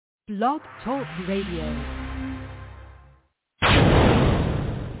Blog Talk Radio.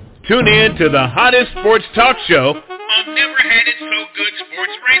 Tune in to the hottest sports talk show on Never Had It So Good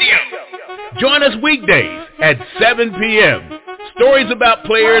Sports Radio. Join us weekdays at 7 p.m. Stories about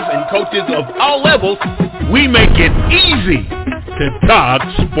players and coaches of all levels. We make it easy to talk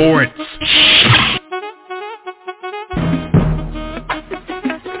sports.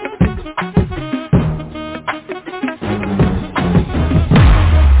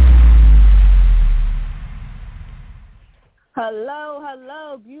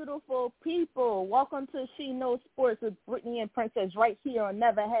 Hello, beautiful people. Welcome to She Knows Sports with Britne and Princess right here on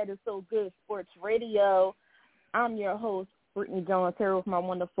Never Had It So Good Sports Radio. I'm your host, Britne Jones, here with my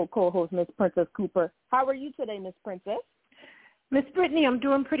wonderful co-host, Miss Princess Cooper. How are you today, Miss Princess? Miss Britne, I'm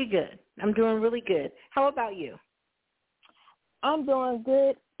doing pretty good. I'm doing really good. How about you? I'm doing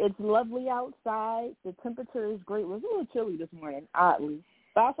good. It's lovely outside. The temperature is great. It was a little chilly this morning, oddly.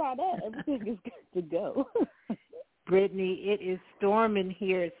 But outside that, everything is good to go. Britne, it is storming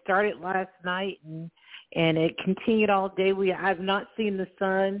here. It started last night and it continued all day. I've not seen the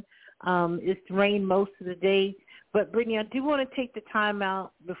sun. It's rained most of the day. But, Britne, I do want to take the time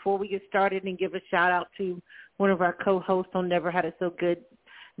out before we get started and give a shout-out to one of our co-hosts on Never Had It So Good,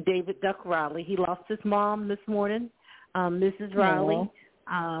 David Duck Riley. He lost his mom this morning, Mrs. Riley.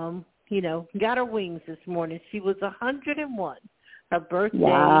 Got her wings this morning. She was 101. Her birthday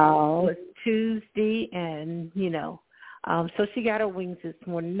was Tuesday, and, so she got her wings this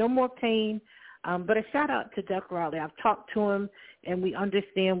morning. No more pain, but a shout-out to Duck Riley. I've talked to him, and we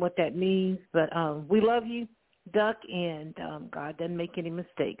understand what that means, but we love you, Duck, and God doesn't make any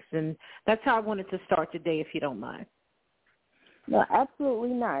mistakes. And that's how I wanted to start today, if you don't mind. No,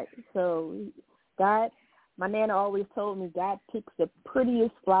 absolutely not. So, God, my Nana always told me God picks the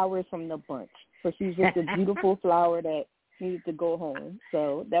prettiest flowers from the bunch. So she's just a beautiful flower that needs to go home.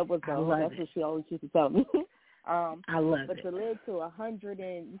 So that's what she always used to tell me. I love it. But to live to 100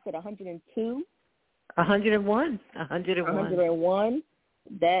 and, you said 102? 101. 101.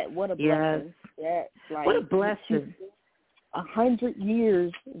 What a blessing. Yes. That's what a blessing. 100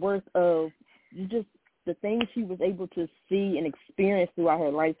 years worth of the things she was able to see and experience throughout her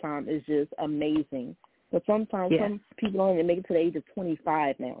lifetime is just amazing. But sometimes some people don't even make it to the age of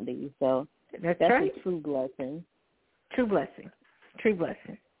 25 nowadays. So that's right. A true blessing. True blessing.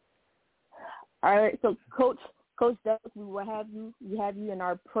 All right, so Coach Doug, we will have you in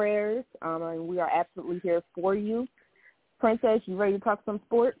our prayers, and we are absolutely here for you. Princess, you ready to talk some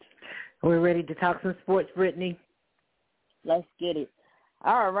sports? We're ready to talk some sports, Britne. Let's get it.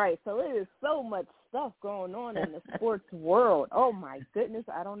 All right, so there is so much stuff going on in the sports world. Oh, my goodness,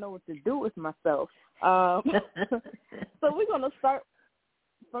 I don't know what to do with myself. So we're going to start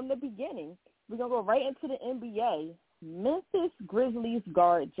from the beginning. We're going to go right into the NBA. Memphis Grizzlies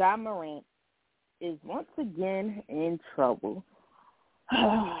guard Ja Morant is once again in trouble.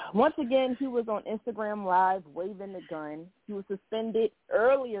 Once again, he was on Instagram Live waving the gun. He was suspended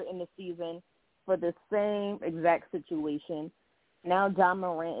earlier in the season for the same exact situation. Now Ja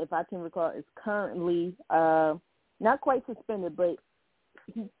Morant, if I can recall, is currently not quite suspended, but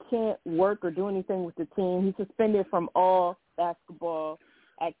he can't work or do anything with the team. He's suspended from all basketball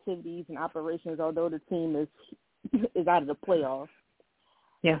activities and operations, although the team is out of the playoffs.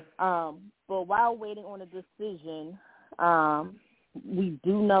 Yeah. But while waiting on a decision, we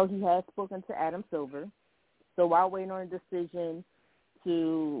do know he has spoken to Adam Silver. So while waiting on a decision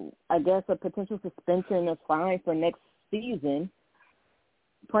to, I guess, a potential suspension or fine for next season,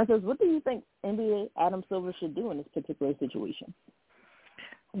 Princess, what do you think NBA Adam Silver should do in this particular situation?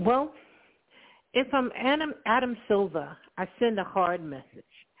 Well, if I'm Adam Silver, I send a hard message.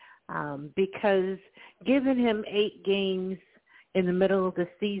 Because giving him 8 games in the middle of the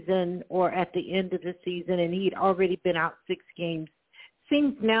season or at the end of the season, and he'd already been out 6 games,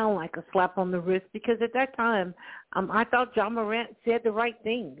 seems now like a slap on the wrist because at that time I thought Ja Morant said the right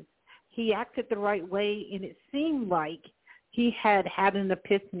things. He acted the right way, and it seemed like he had an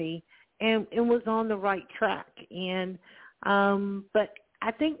epiphany and was on the right track. And but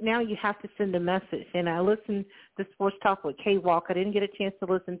I think now you have to send a message. And I listened to Sports Talk with K-Walk. I didn't get a chance to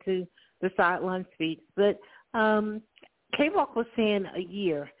listen to the sideline speech. But K-Walk was saying a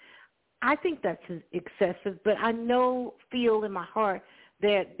year. I think that's excessive, but I feel in my heart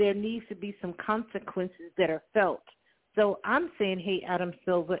that there needs to be some consequences that are felt. So I'm saying, hey, Adam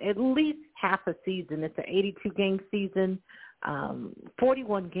Silver, at least half a season. It's an 82-game season.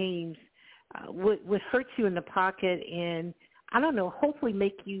 41 games would hurt you in the pocket and, I don't know, hopefully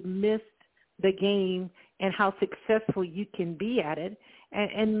make you miss the game and how successful you can be at it,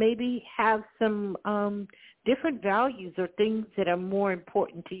 and maybe have some different values or things that are more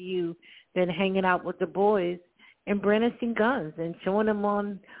important to you than hanging out with the boys and brandishing guns and showing them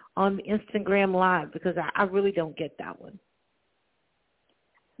on Instagram Live, because I really don't get that one.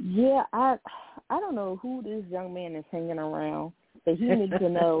 Yeah, I don't know who this young man is hanging around, but he needs to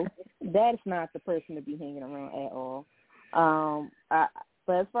know that's not the person to be hanging around at all.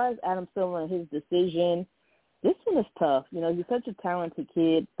 But as far as Adam Silver and his decision, this one is tough. You know, he's such a talented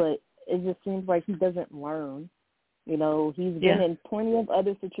kid, but it just seems like he doesn't learn. You know, he's been in plenty of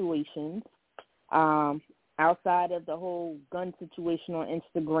other situations outside of the whole gun situation on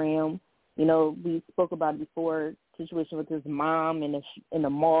Instagram. You know, we spoke about it before, situation with his mom in the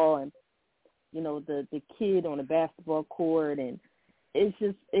mall, and you know the kid on the basketball court, and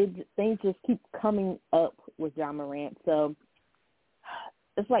things just keep coming up with Ja Morant. So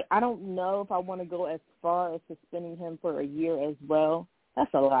it's like I don't know if I want to go as far as suspending him for a year as well.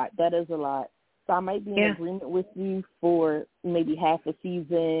 That's a lot. That is a lot. So I might be in agreement with you for maybe half a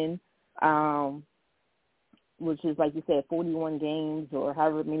season, which is, like you said, 41 games or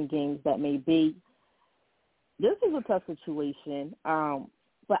however many games that may be. This is a tough situation,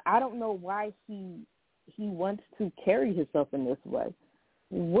 but I don't know why he wants to carry himself in this way.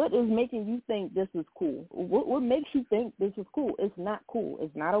 What is making you think this is cool? What makes you think this is cool? It's not cool.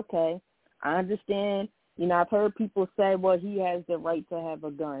 It's not okay. I understand. You know, I've heard people say, well, he has the right to have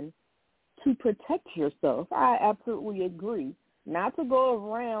a gun to protect yourself. I absolutely agree. Not to go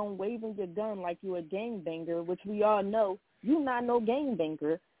around waving your gun like you're a gangbanger, which we all know you're not no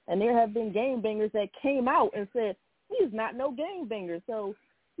gangbanger. And there have been gangbangers that came out and said, he's not no gangbanger, so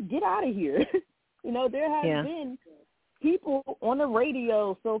get out of here. You know, there have been people on the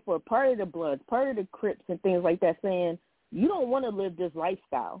radio, so for part of the Bloods, part of the Crips and things like that, saying, you don't want to live this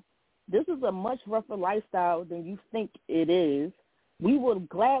lifestyle. This is a much rougher lifestyle than you think it is. We would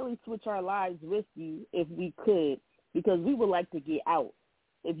gladly switch our lives with you if we could, because we would like to get out.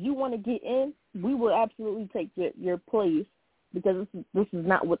 If you want to get in, we will absolutely take your place, because this is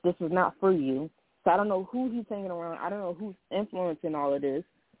not for you. So I don't know who he's hanging around. I don't know who's influencing all of this,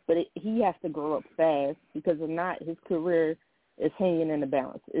 but he has to grow up fast, because if not, his career is hanging in the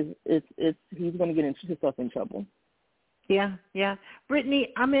balance. He's going to get himself in trouble. Yeah. Britne,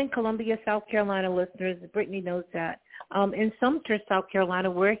 I'm in Columbia, South Carolina, listeners. Britne knows that. In Sumter, South Carolina,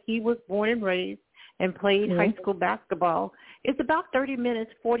 where he was born and raised and played high school basketball, it's about 30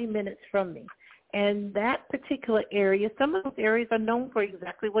 minutes, 40 minutes from me. And that particular area, some of those areas are known for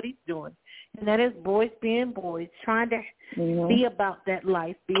exactly what he's doing, and that is boys being boys, trying to be about that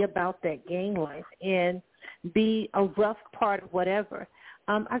life, be about that gang life, and be a rough part of whatever.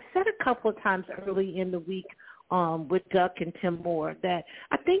 I've said a couple of times early in the week with Duck and Tim Moore that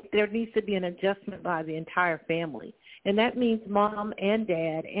I think there needs to be an adjustment by the entire family, and that means mom and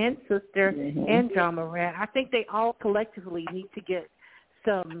dad and sister and Ja Morant. I think they all collectively need to get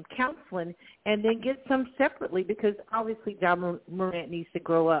some counseling and then get some separately, because obviously Ja Morant needs to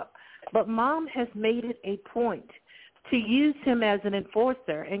grow up. But mom has made it a point to use him as an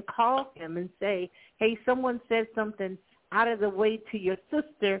enforcer and call him and say, hey, someone said something out of the way to your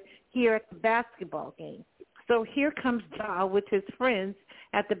sister here at the basketball game. So here comes Ja with his friends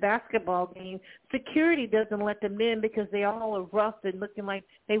at the basketball game. Security doesn't let them in because they all are rough and looking like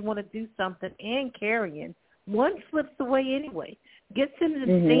they want to do something and carrying. One slips away anyway, gets in the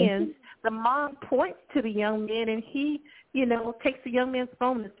stands. The mom points to the young man, and he, takes the young man's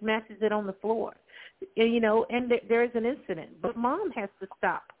phone and smashes it on the floor. And there is an incident. But mom has to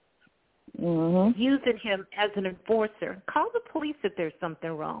stop using him as an enforcer. Call the police if there's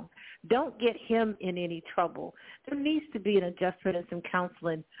something wrong. Don't get him in any trouble. There needs to be an adjustment and some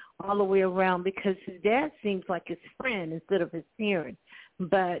counseling all the way around, because his dad seems like his friend instead of his parent.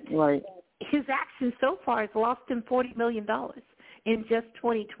 But his action so far has lost him $40 million in just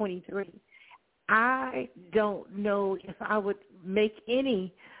 2023. I don't know if I would make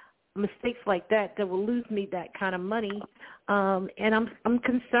any mistakes like that will lose me that kind of money, and I'm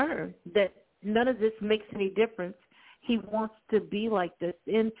concerned that none of this makes any difference. He wants to be like this.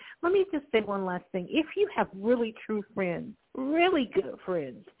 And let me just say one last thing. If you have really true friends, really good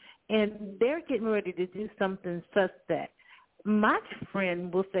friends, and they're getting ready to do something such that my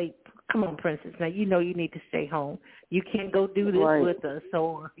friend will say, come on, princess, now you need to stay home. You can't go do this with us,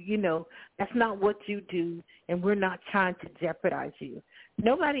 or, that's not what you do, and we're not trying to jeopardize you.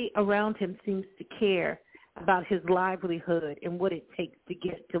 Nobody around him seems to care about his livelihood and what it takes to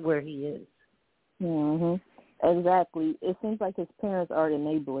get to where he is. Exactly. It seems like his parents are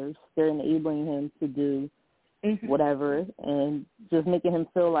enablers. They're enabling him to do whatever, and just making him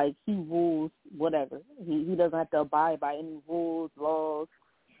feel like he rules whatever. He doesn't have to abide by any rules, laws.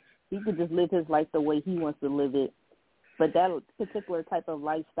 He could just live his life the way he wants to live it. But that particular type of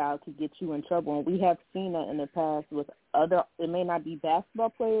lifestyle could get you in trouble. And we have seen that in the past with other, it may not be basketball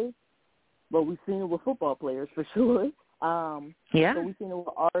players, but we've seen it with football players for sure. Yeah. So we've seen it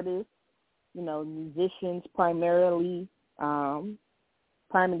with artists, musicians primarily.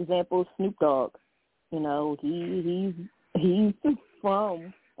 Prime example, Snoop Dogg. He's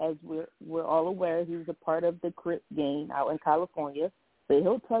from, as we're all aware, he was a part of the Crip gang out in California. But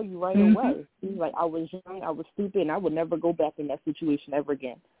he'll tell you right away. He's like, I was young, I was stupid, and I would never go back in that situation ever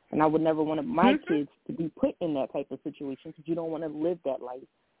again. And I would never want my kids to be put in that type of situation because you don't want to live that life.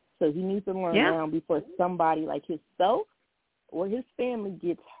 So he needs to learn now before somebody like himself or his family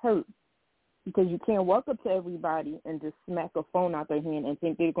gets hurt, because you can't walk up to everybody and just smack a phone out their hand and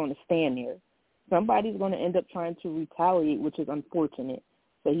think they're going to stand there. Somebody's going to end up trying to retaliate, which is unfortunate.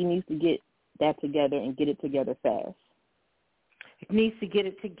 So he needs to get that together and get it together fast. It needs to get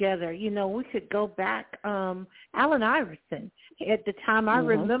it together. We could go back. Allen Iverson, at the time, I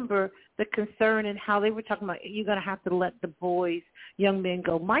remember the concern and how they were talking about you're going to have to let the boys, young men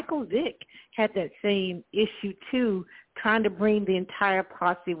go. Michael Vick had that same issue, too, trying to bring the entire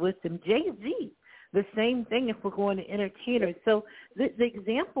posse with him. Jay-Z, the same thing if we're going to entertainers. So the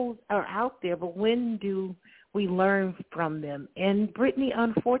examples are out there, but when do we learn from them? And Britne,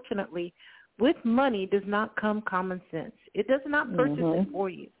 unfortunately, with money does not come common sense. It does not purchase it for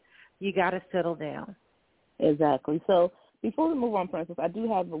you. You got to settle down. Exactly. So before we move on, Princess, I do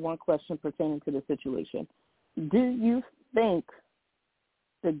have one question pertaining to the situation. Do you think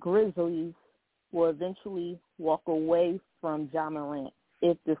the Grizzlies will eventually walk away from Ja Morant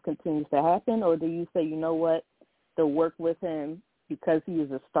if this continues to happen, or do you say, you know what, they'll work with him because he is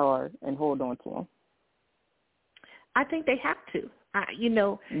a star and hold on to him? I think they have to.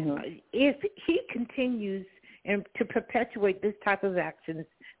 If he continues and to perpetuate this type of actions,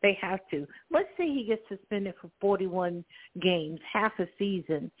 they have to. Let's say he gets suspended for 41 games, half a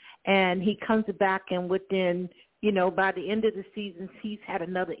season, and he comes back and within, by the end of the season, he's had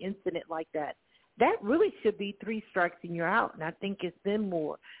another incident like that. That really should be 3 strikes and you're out, and I think it's been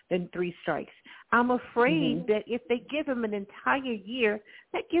more than 3 strikes. I'm afraid that if they give him an entire year,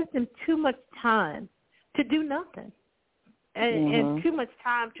 that gives him too much time to do nothing. And too much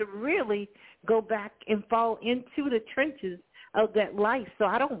time to really go back and fall into the trenches of that life. So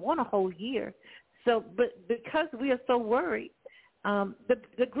I don't want a whole year. So, but because we are so worried,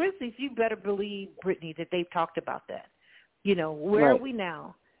 the Grizzlies, you better believe, Britne, that they've talked about that. Where are we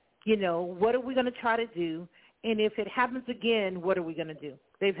now? What are we going to try to do? And if it happens again, what are we going to do?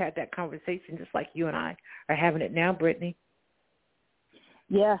 They've had that conversation just like you and I are having it now, Britne.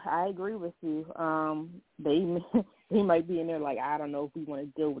 Yeah, I agree with you. They might be in there like, I don't know if we want to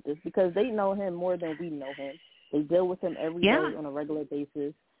deal with this, because they know him more than we know him. They deal with him every day on a regular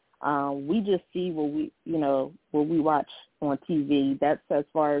basis. We just see what we watch on TV. That's as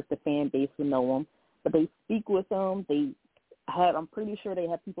far as the fan base will know him. But they speak with him. I'm pretty sure they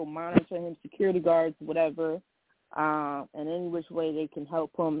have people monitoring him, security guards, whatever, and any which way they can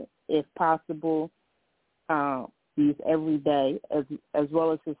help him if possible. He's every day, as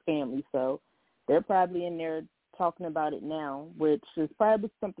well as his family. So they're probably in there talking about it now, which is probably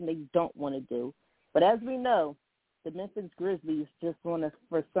something they don't want to do. But as we know, the Memphis Grizzlies just want to,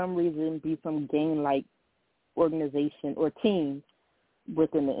 for some reason, be some gang-like organization or team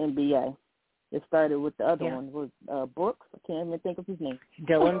within the NBA. It started with the other one, was Brooks. I can't even think of his name.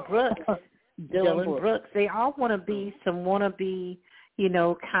 Dylan Brooks. Dylan Brooks. They all want to be some wannabe,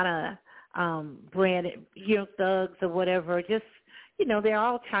 kind of branded, thugs or whatever. Just, they're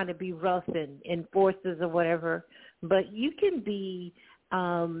all trying to be rough and enforcers or whatever. But you can be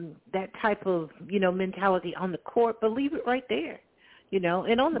that type of, mentality on the court, but leave it right there.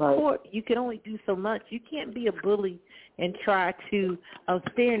 And on the court, you can only do so much. You can't be a bully and try to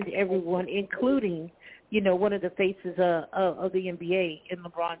offend everyone, including, one of the faces of the NBA in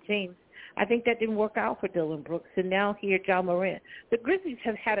LeBron James. I think that didn't work out for Dylan Brooks, and now here, Ja Morant. The Grizzlies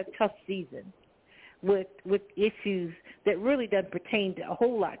have had a tough season with issues that really doesn't pertain to a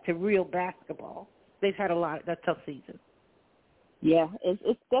whole lot to real basketball. They've had a tough season. Yeah,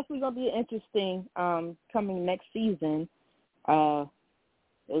 it's definitely going to be interesting coming next season.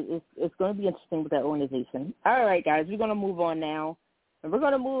 It's going to be interesting with that organization. All right, guys, we're going to move on now. And we're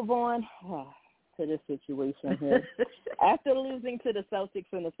going to move on to this situation here. After losing to the Celtics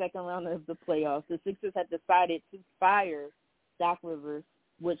in the second round of the playoffs, the Sixers had decided to fire Doc Rivers,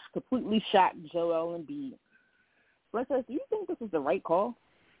 which completely shocked Joel Embiid. Princess, do you think this is the right call?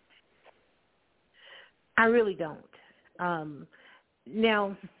 I really don't.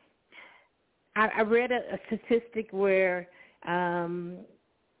 Now, I read a statistic where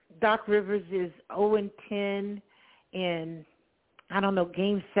Doc Rivers is 0-10 in, I don't know,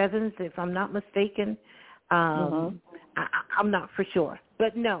 Game 7s, if I'm not mistaken. I'm not for sure.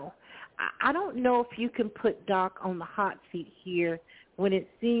 But no, I don't know if you can put Doc on the hot seat here when it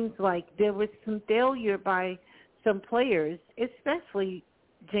seems like there was some failure by some players, especially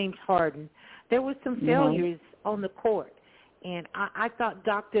James Harden. There was some failures on the court. And I thought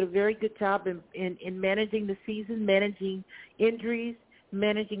Doc did a very good job in managing the season, managing injuries,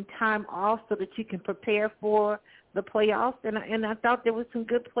 managing time off so that you can prepare for the playoffs. And I thought there was some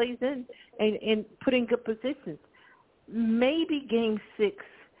good plays in putting good positions. Maybe Game 6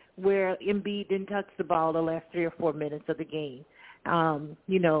 where Embiid didn't touch the ball the last 3 or 4 minutes of the game,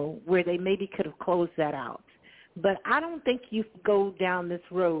 where they maybe could have closed that out. But I don't think you go down this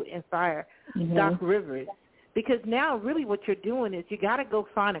road and fire Doc Rivers, because now really what you're doing is you got to go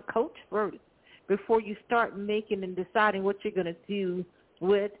find a coach first before you start making and deciding what you're going to do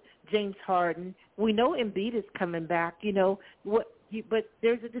with James Harden. We know Embiid is coming back, but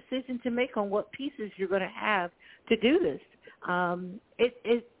there's a decision to make on what pieces you're going to have to do this.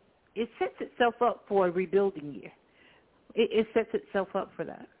 It sets itself up for a rebuilding year. It sets itself up for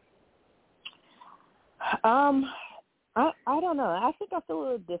that. I don't know. I think I feel a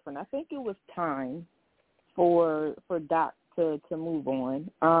little different. I think it was time for Doc to move on.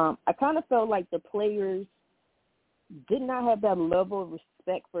 I kind of felt like the players did not have that level of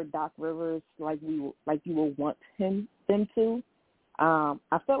respect for Doc Rivers like you would want them to.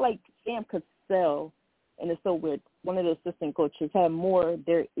 I felt like Sam Cassell, and it's so weird, one of the assistant coaches had more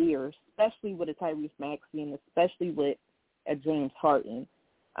their ears, especially with a Tyrese Maxey and especially with a James Harden.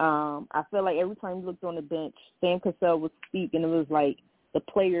 I feel like every time you looked on the bench, Sam Cassell would speak, and it was like the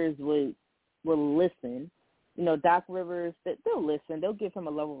players would listen. Doc Rivers, they'll listen. They'll give him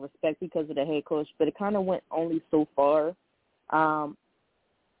a level of respect because of the head coach, but it kind of went only so far. The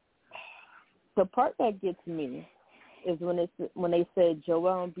part that gets me is when they said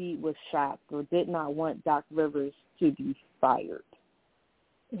Joel Embiid was shocked or did not want Doc Rivers to be fired.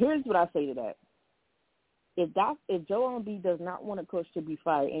 Here's what I say to that. If Joel Embiid does not want a coach to be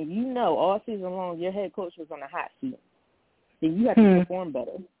fired, and all season long your head coach was on the hot seat, then you have to perform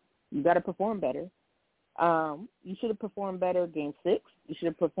better. You got to perform better. You should have performed better Game 6. You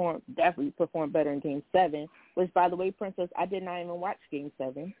should have definitely performed better in Game 7, which, by the way, Princess, I did not even watch Game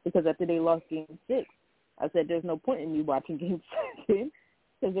 7 because after they lost Game 6, I said there's no point in me watching Game 7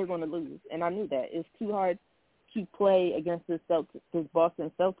 because they're going to lose. And I knew that. It's too hard to play against this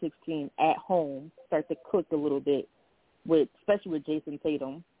Boston Celtics team at home, start to cook a little bit, especially with Jason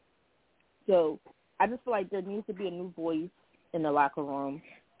Tatum. So I just feel like there needs to be a new voice in the locker room.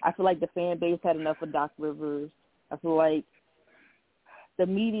 I feel like the fan base had enough of Doc Rivers. I feel like the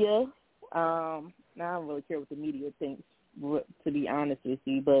media, now I don't really care what the media thinks, to be honest with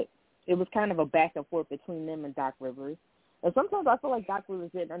you, but it was kind of a back and forth between them and Doc Rivers. And sometimes I feel like Doc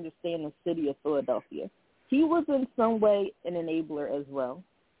Rivers didn't understand the city of Philadelphia. He was in some way an enabler as well.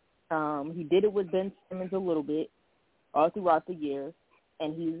 He did it with Ben Simmons a little bit all throughout the year,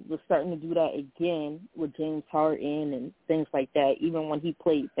 and he was starting to do that again with James Harden and things like that, even when he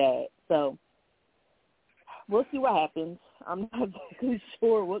played bad. So we'll see what happens. I'm not exactly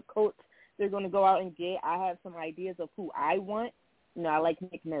sure what coach they're going to go out and get. I have some ideas of who I want. I like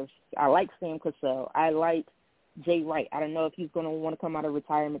Nick Nurse. I like Sam Cassell. I like Jay Wright. I don't know if he's going to want to come out of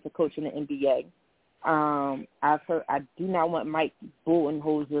retirement to coach in the NBA. I do not want Mike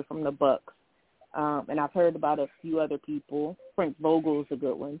Budenholzer from the Bucks. And I've heard about a few other people. Frank Vogel's a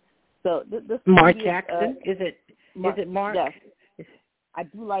good one. So this Mark Jackson? Is it Mark? Yes. I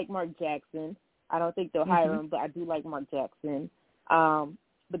do like Mark Jackson. I don't think they'll hire him, but I do like Mark Jackson.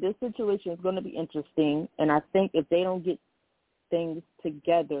 But this situation is going to be interesting, and I think if they don't get things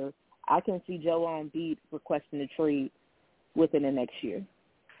together, I can see Joel Embiid requesting a trade within the next year.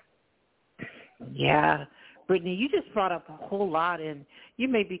 Yeah. Britne, you just brought up a whole lot, and you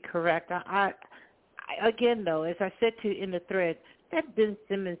may be correct. I again, though, as I said to you in the thread, that Ben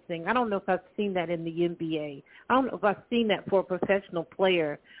Simmons thing, I don't know if I've seen that in the NBA. I don't know if I've seen that for a professional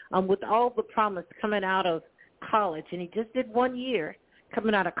player with all the promise coming out of college, and he just did 1 year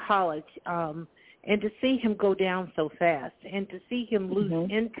coming out of college, and to see him go down so fast and to see him lose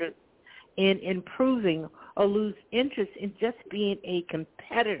interest in improving or lose interest in just being a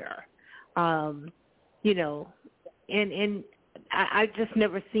competitor, and I just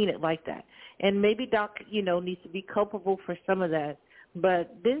never seen it like that. And maybe Doc, needs to be culpable for some of that.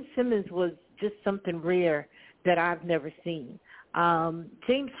 But Ben Simmons was just something rare that I've never seen.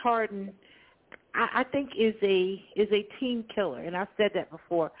 James Harden, I think is a team killer, and I've said that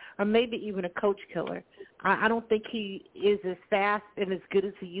before, or maybe even a coach killer. I don't think he is as fast and as good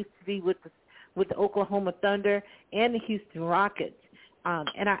as he used to be with the Oklahoma Thunder and the Houston Rockets.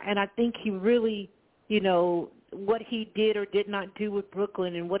 And I think he really, what he did or did not do with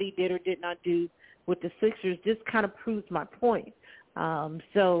Brooklyn and what he did or did not do with the Sixers just kind of proves my point.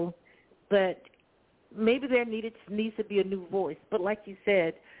 But maybe there needs to be a new voice. But like you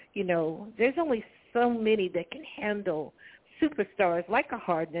said, there's only so many that can handle superstars like a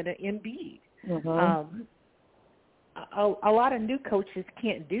Harden and an Embiid. Mm-hmm. A lot of new coaches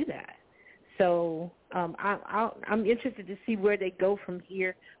can't do that. So I'm interested to see where they go from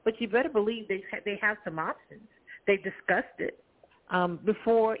here. But you better believe they have some options. They discussed it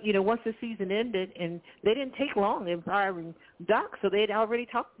before, once the season ended, and they didn't take long in firing Doc, so they had already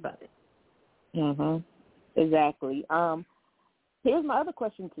talked about it. Mhm. Exactly. Here's my other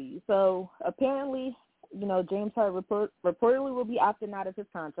question to you. So apparently, James Harden reportedly will be opting out of his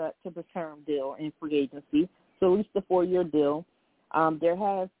contract to the term deal in free agency, so at least the 4-year deal. There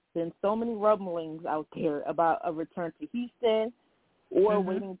have been so many rumblings out there about a return to Houston, or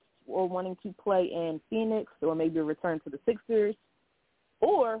wanting to play in Phoenix, or maybe a return to the Sixers,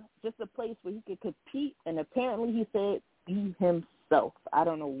 or just a place where he could compete. And apparently, he said be himself. I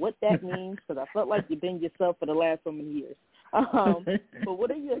don't know what that means, because I felt like you've been yourself for the last so many years. But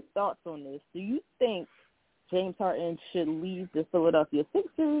what are your thoughts on this? Do you think James Harden should leave the Philadelphia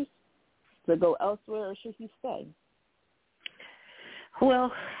Sixers to go elsewhere, or should he stay?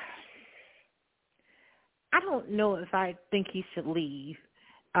 Well, I don't know if I think he should leave,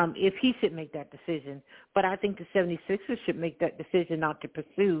 if he should make that decision. But I think the 76ers should make that decision not to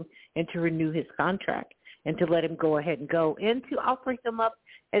pursue and to renew his contract and to let him go ahead and go and to offer him up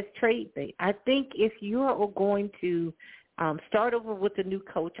as trade bait. I think if you are going to start over with a new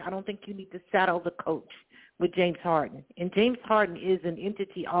coach, I don't think you need to saddle the coach with James Harden. And James Harden is an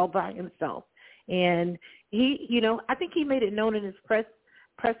entity all by himself. And he, I think he made it known in his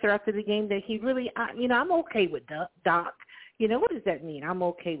presser after the game that he really, I'm okay with Doc. What does that mean? I'm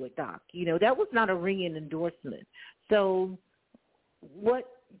okay with Doc. That was not a ringing endorsement. So what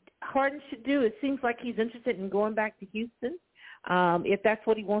Harden should do, it seems like he's interested in going back to Houston. If that's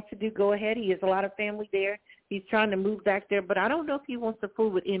what he wants to do, go ahead. He has a lot of family there. He's trying to move back there, but I don't know if he wants to fool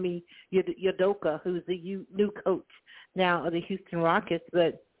with Ime Udoka, who's the new coach now of the Houston Rockets.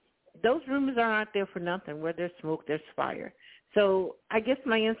 But those rumors are out there for nothing. Where there's smoke, there's fire. So I guess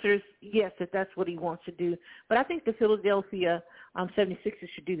my answer is yes, if that's what he wants to do. But I think the Philadelphia 76ers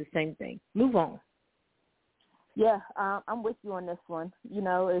should do the same thing. Move on. Yeah, I'm with you on this one.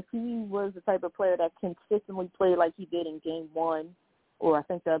 If he was the type of player that consistently played like he did in Game 1, or I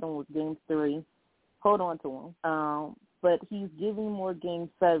think the other one was Game 3, hold on to him. But he's giving more Game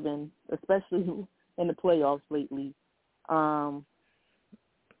 7, especially in the playoffs lately. And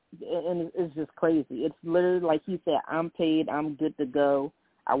it's just crazy. It's literally like he said, I'm paid, I'm good to go.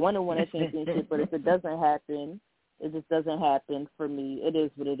 I want to win a championship, but if it doesn't happen, it just doesn't happen for me. It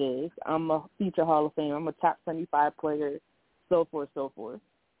is what it is. I'm a future Hall of Fame. I'm a top 75 player, so forth, so forth.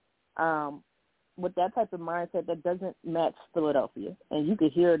 With that type of mindset, that doesn't match Philadelphia. And you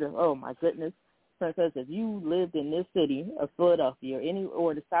could hear oh, my goodness, Princess, if you lived in this city of Philadelphia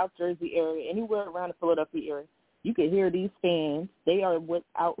or the South Jersey area, anywhere around the Philadelphia area, you could hear these fans. They are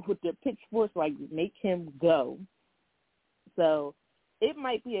out with their pitchforks like, make him go. So it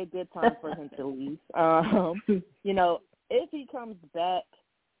might be a good time for him to leave. If he comes back,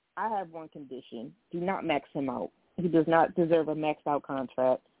 I have one condition. Do not max him out. He does not deserve a maxed out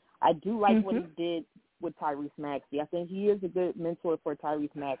contract. I do like what he did with Tyrese Maxey. I think he is a good mentor for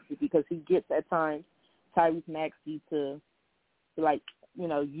Tyrese Maxey because he gets at times Tyrese Maxey to,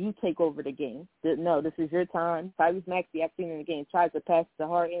 you take over the game. No, this is your time. Tyrese Maxey, I've seen in the game, tries to pass to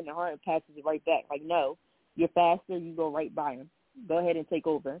Harden, and Harden passes it right back. Like, no, you're faster, you go right by him. Go ahead and take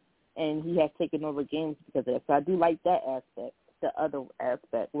over. And he has taken over games because of that. So I do like that aspect. The other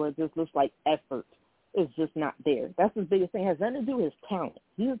aspect where it just looks like effort is just not there. That's his biggest thing. It has nothing to do with his talent.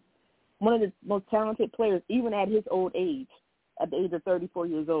 He's one of the most talented players, even at his old age, at the age of 34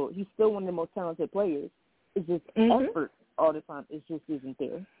 years old. He's still one of the most talented players. It's just effort all the time. It just isn't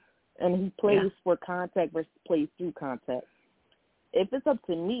there. And he plays for contact versus plays through contact. If it's up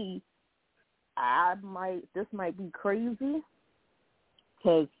to me, this might be crazy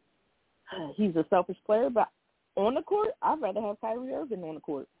because he's a selfish player, but on the court, I'd rather have Kyrie Irving on the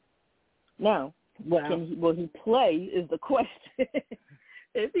court. Now, will he play is the question.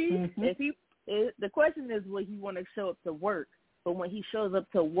 The question is, will he want to show up to work? But when he shows up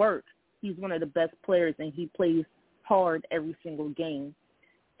to work, he's one of the best players, and he plays hard every single game.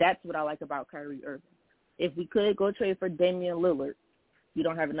 That's what I like about Kyrie Irving. If we could go trade for Damian Lillard, we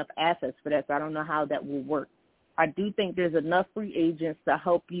don't have enough assets for that, so I don't know how that will work. I do think there's enough free agents to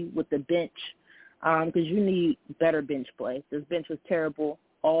help you with the bench because you need better bench play. This bench was terrible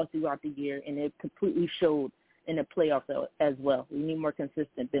all throughout the year, and it completely showed in the playoffs as well. We need more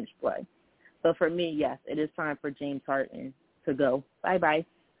consistent bench play. But for me, yes, it is time for James Harden to go. Bye-bye.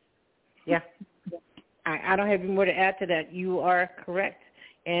 Yeah. I don't have any more to add to that. You are correct.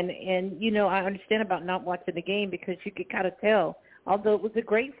 And you know, I understand about not watching the game because you could kind of tell, although it was a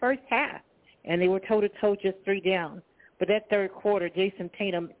great first half, and they were toe-to-toe just 3 down. But that third quarter, Jason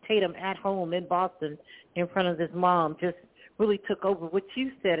Tatum at home in Boston in front of his mom just really took over. What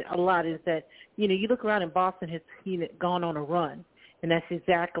you said a lot is that, you know, you look around and Boston has gone on a run, and that's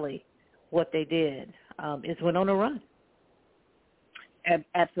exactly what they did, is went on a run.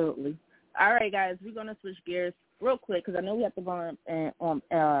 Absolutely. All right, guys, we're going to switch gears real quick because I know we have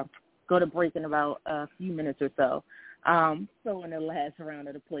to go to break in about a few minutes or so. So in the last round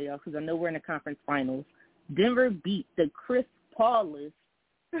of the playoffs, because I know we're in the conference finals, Denver beat the Chris Paul-less,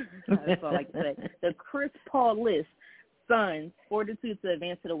 that's all I can say, the Chris Paul-less Suns 4-2 to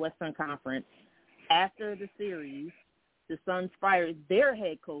advance to the Western Conference. After the series, the Suns fired their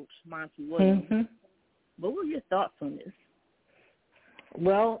head coach, Monty Williams. Mm-hmm. What were your thoughts on this?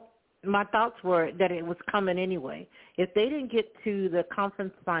 Well, my thoughts were that it was coming anyway. If they didn't get to the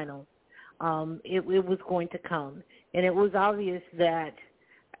conference finals, it was going to come. And it was obvious that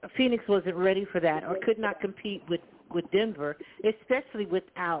Phoenix wasn't ready for that or could not compete with Denver, especially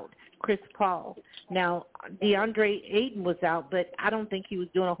without Chris Paul. Now, DeAndre Ayton was out, but I don't think he was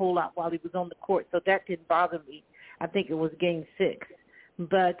doing a whole lot while he was on the court, so that didn't bother me. I think it was Game 6.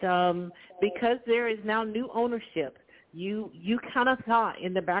 But because there is now new ownership, you kind of thought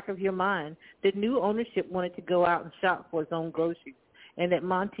in the back of your mind that new ownership wanted to go out and shop for his own groceries, and that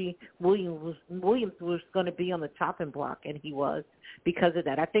Monty Williams was going to be on the chopping block, and he was because of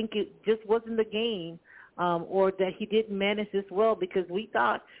that. I think it just wasn't the game or that he didn't manage this well, because we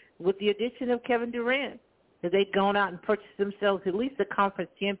thought with the addition of Kevin Durant that they'd gone out and purchased themselves at least a conference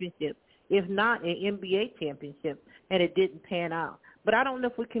championship, if not an NBA championship, and it didn't pan out. But I don't know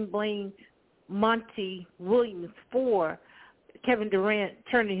if we can blame Monty Williams for Kevin Durant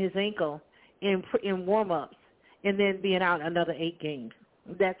turning his ankle in warm-ups and then being out another 8 games.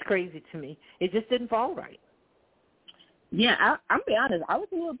 That's crazy to me. It just didn't fall right. Yeah, I'm be honest. I was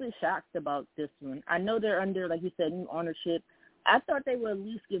a little bit shocked about this one. I know they're under, like you said, new ownership. I thought they would at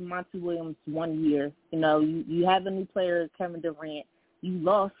least give Monty Williams 1 year. You know, you have a new player, Kevin Durant. You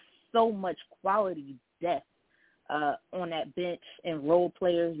lost so much quality depth on that bench and role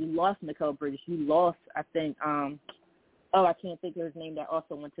players. You lost Mikal Bridges. You lost, I think, I can't think of his name that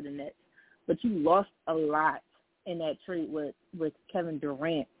also went to the Nets. But you lost a lot in that trade with Kevin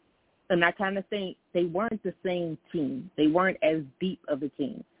Durant. And I kind of think they weren't the same team. They weren't as deep of a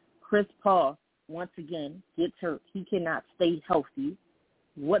team. Chris Paul, once again, gets hurt. He cannot stay healthy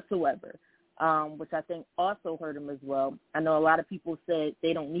whatsoever, which I think also hurt him as well. I know a lot of people said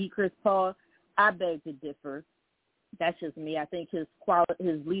they don't need Chris Paul. I beg to differ. That's just me. I think his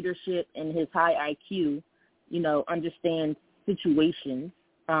leadership and his high IQ, understands situations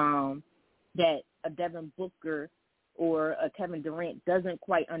that a Devin Booker or a Kevin Durant doesn't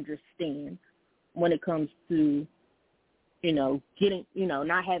quite understand when it comes to, getting,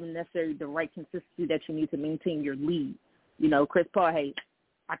 not having necessarily the right consistency that you need to maintain your lead. Chris Paul, hey,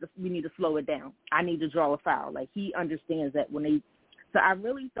 we need to slow it down. I need to draw a foul. Like, he understands that so I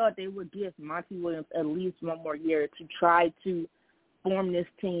really thought they would give Monty Williams at least 1 more year to try to form this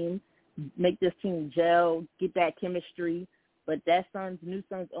team, make this team gel, get that chemistry. But that new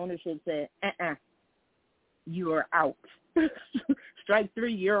Suns ownership said, you are out. Strike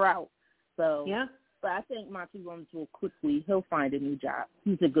 3, you're out. So, yeah. But I think Monty Williams he'll find a new job.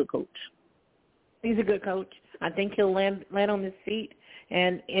 He's a good coach. He's a good coach. I think he'll land on his feet.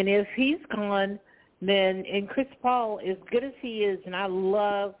 And if he's gone, then, and Chris Paul, as good as he is, and I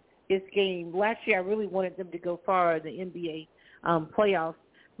love his game. Last year I really wanted them to go far in the NBA playoffs,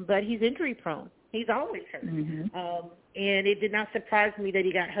 but he's injury prone. He's always hurt. Mm-hmm. And it did not surprise me that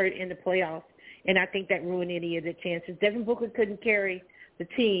he got hurt in the playoffs, and I think that ruined any of the chances. Devin Booker couldn't carry the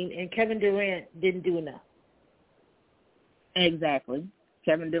team, and Kevin Durant didn't do enough. Exactly.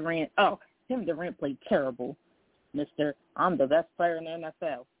 Kevin Durant played terrible. I'm the best player in the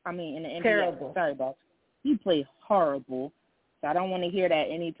NFL. I mean, in the NBA. Terrible. Sorry, boss. He played horrible. So I don't want to hear that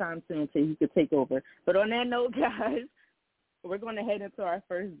anytime soon until he could take over. But on that note, guys, we're going to head into our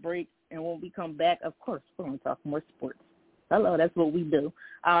first break. And when we come back, of course, we're going to talk more sports. Hello, that's what we do.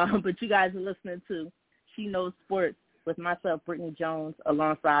 But you guys are listening to She Knows Sports with myself, Britne Jones,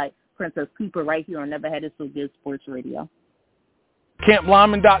 alongside Princess Cooper, right here on Never Had It So Good Sports Radio.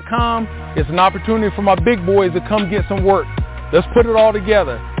 CampLyman.com is an opportunity for my big boys to come get some work. Let's put it all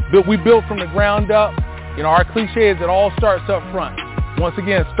together. We built from the ground up. You know, our cliche is it all starts up front. Once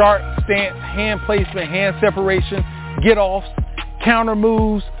again, start, stance, hand placement, hand separation, get-offs, counter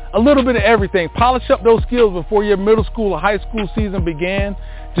moves, a little bit of everything. Polish up those skills before your middle school or high school season began.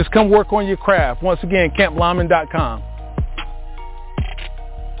 Just come work on your craft. Once again, CampLyman.com.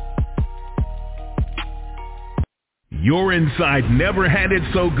 You're inside Never Had It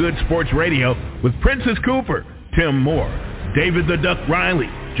So Good Sports Radio with Princess Cooper, Tim Moore, David the Duck Riley,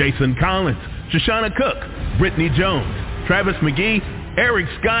 Jason Collins, Shoshana Cook, Britne Jones, Travis McGee, Eric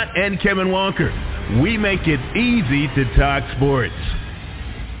Scott, and Kevin Walker. We make it easy to talk sports.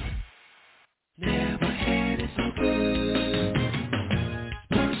 Never had it so good.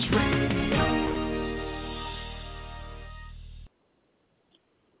 Sports Radio.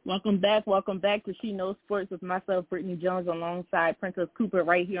 Welcome back to She Knows Sports with myself, Britne Jones, alongside Princess Cooper,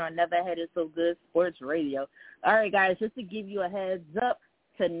 right here on Never Had It So Good Sports Radio. All right, guys, just to give you a heads up,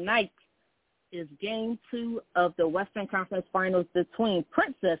 tonight is Game 2 of the Western Conference Finals between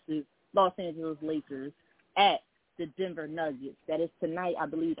Princesses Los Angeles Lakers at the Denver Nuggets. That is tonight, I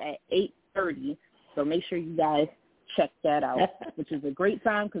believe, at 8:30. So make sure you guys check that out, which is a great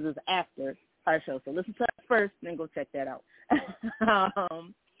time because it's after our show. So listen to us first, then go check that out.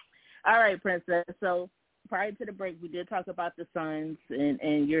 All right, Princess. So prior to the break, we did talk about the Suns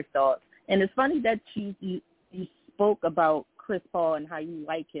and your thoughts. And it's funny that you spoke about Chris Paul and how you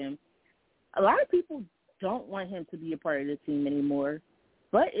like him. A lot of people don't want him to be a part of the team anymore,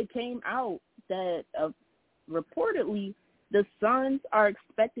 but it came out that reportedly the Suns are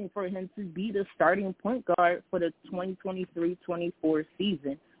expecting for him to be the starting point guard for the 2023-24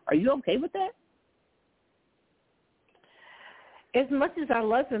 season. Are you okay with that? As much as I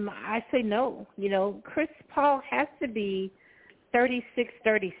love him, I say no. You know, Chris Paul has to be 36,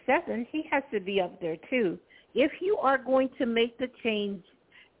 37. He has to be up there too. If you are going to make the change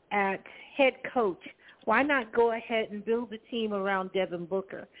at head coach, why not go ahead and build a team around Devin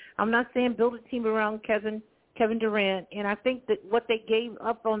Booker? I'm not saying build a team around Kevin Durant, and I think that what they gave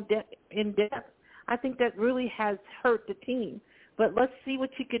up on in depth, I think that really has hurt the team. But let's see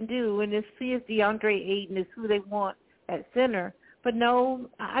what you can do, and let's see if DeAndre Ayton is who they want at center. But no,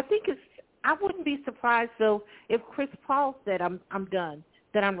 I think I wouldn't be surprised though if Chris Paul said I'm done,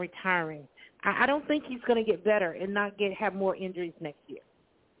 that I'm retiring. I don't think he's going to get better and not have more injuries next year.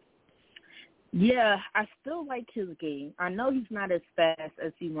 Yeah, I still like his game. I know he's not as fast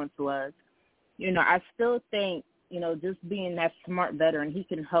as he once was. You know, I still think, you know, just being that smart veteran, he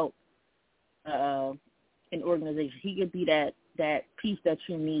can help an organization. He could be that piece that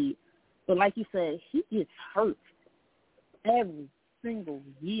you need. But like you said, he gets hurt every single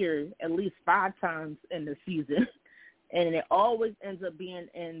year, at least 5 times in the season. And it always ends up being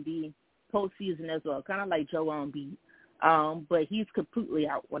in the postseason as well, kind of like Joel Embiid. But he's completely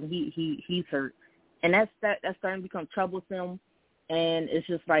out when he's hurt. And that's starting to become troublesome. And it's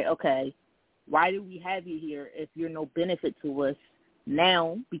just like, okay, why do we have you here if you're no benefit to us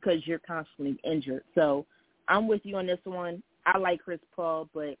now because you're constantly injured? So I'm with you on this one. I like Chris Paul,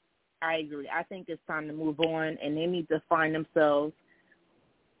 but I agree. I think it's time to move on, and they need to find themselves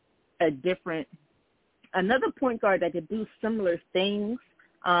another point guard that could do similar things,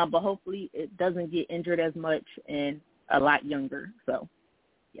 but hopefully it doesn't get injured as much and a lot younger. So,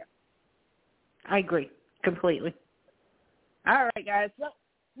 yeah. I agree completely. All right, guys. Well,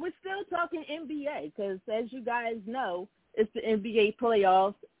 we're still talking NBA because, as you guys know, it's the NBA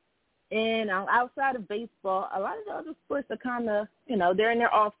playoffs. And outside of baseball, a lot of the other sports are kind of, you know, they're in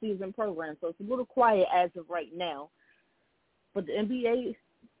their off-season program, so it's a little quiet as of right now. But the NBA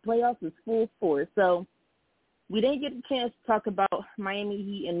playoffs is full force. So we didn't get a chance to talk about Miami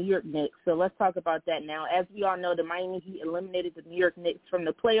Heat and New York Knicks, so let's talk about that now. As we all know, the Miami Heat eliminated the New York Knicks from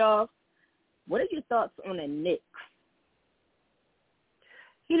the playoffs. What are your thoughts on the Knicks?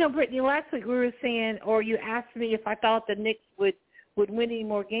 You know, Britne, last week we were saying, or you asked me if I thought the Knicks would win any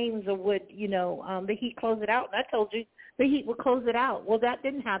more games or would, you know, the Heat close it out. And I told you the Heat would close it out. Well, that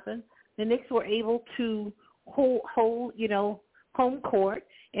didn't happen. The Knicks were able to hold you know, home court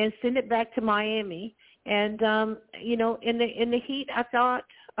and send it back to Miami. And, you know, in the Heat, I thought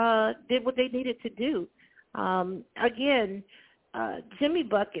did what they needed to do. Again, Jimmy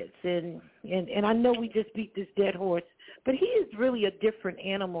Buckets, and I know we just beat this dead horse, but he is really a different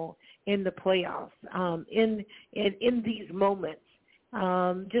animal in the playoffs, in these moments.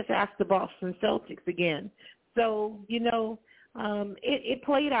 Just ask the Boston Celtics again. So, you know, It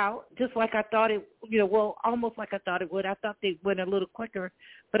played out just like I thought it, almost like I thought it would. I thought they went a little quicker,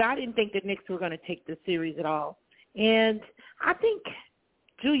 but I didn't think the Knicks were going to take the series at all. And I think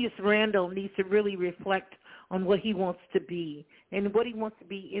Julius Randle needs to really reflect on what he wants to be and what he wants to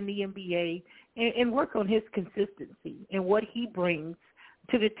be in the NBA and work on his consistency and what he brings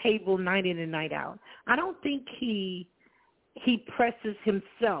to the table night in and night out. I don't think he presses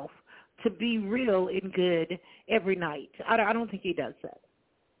himself to be real and good every night. I don't think he does that.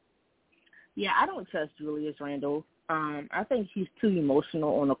 Yeah, I don't trust Julius Randle. I think he's too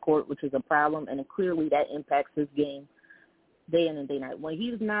emotional on the court, which is a problem, and clearly that impacts his game day in and day night. When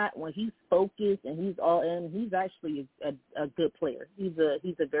he's focused and he's all in, he's actually a good player. He's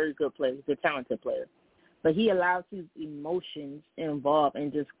a very good player. He's a talented player. But he allows his emotions involved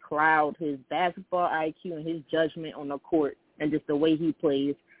and just cloud his basketball IQ and his judgment on the court and just the way he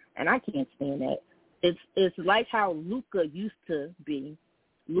plays. And I can't stand that. It's like how Luka used to be.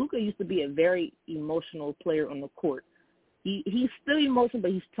 Luka used to be a very emotional player on the court. He's still emotional,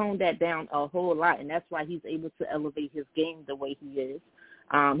 but he's toned that down a whole lot, and that's why he's able to elevate his game the way he is.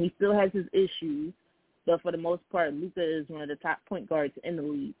 He still has his issues, but for the most part, Luka is one of the top point guards in the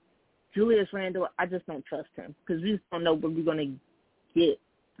league. Julius Randle, I just don't trust him because we just don't know what we're going to get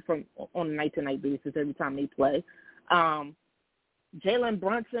from on a night-to-night basis every time they play. Jalen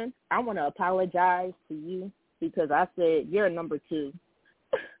Brunson, I want to apologize to you because I said you're a number 2.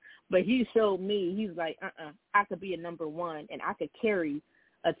 But he showed me, he's like, I could be a number 1 and I could carry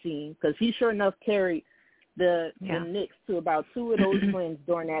a team because he sure enough carried the Knicks to about 2 of those wins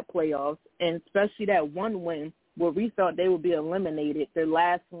during that playoffs, and especially that one win where we thought they would be eliminated, their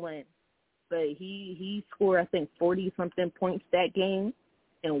last win. But he scored, I think, 40-something points that game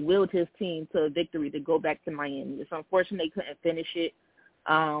and willed his team to a victory to go back to Miami. It's unfortunate they couldn't finish it,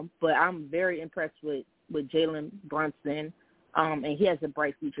 but I'm very impressed with Jalen Brunson. And he has a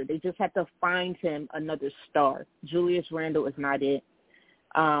bright future. They just have to find him another star. Julius Randle is not it.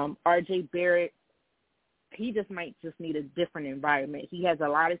 R.J. Barrett, he might need a different environment. He has a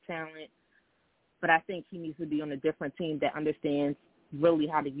lot of talent, but I think he needs to be on a different team that understands really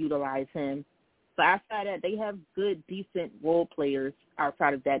how to utilize him. But outside of that, they have good, decent role players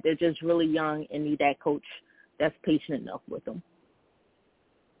outside of that. They're just really young and need that coach that's patient enough with them.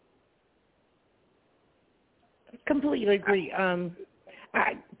 Completely agree.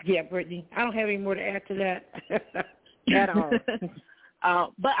 Brittany, I don't have any more to add to that at all.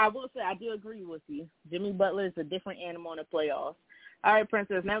 But I will say I do agree with you. Jimmy Butler is a different animal in the playoffs. All right,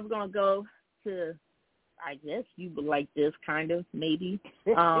 Princess, now we're going to go to, I guess you would like this kind of, maybe.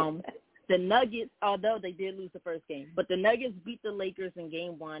 The Nuggets, although they did lose the first game, but the Nuggets beat the Lakers in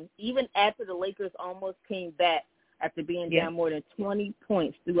Game 1, even after the Lakers almost came back after being down more than 20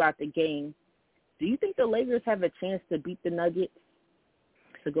 points throughout the game. Do you think the Lakers have a chance to beat the Nuggets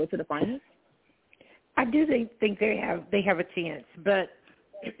to go to the finals? I do think they have a chance, but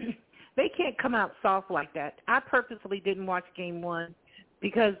they can't come out soft like that. I purposely didn't watch Game 1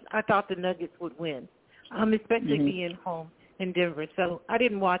 because I thought the Nuggets would win, especially being home in Denver. So I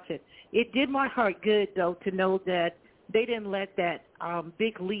didn't watch it. It did my heart good, though, to know that they didn't let that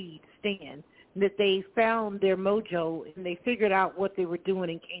big lead stand, that they found their mojo and they figured out what they were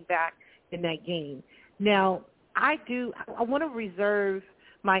doing and came back in that game. Now, I want to reserve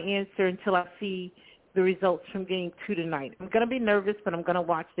my answer until I see the results from Game 2 tonight. I'm going to be nervous, but I'm going to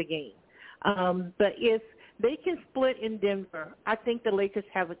watch the game. But if they can split in Denver, I think the Lakers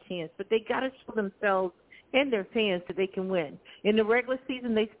have a chance. But they got to show themselves and their fans that they can win. In the regular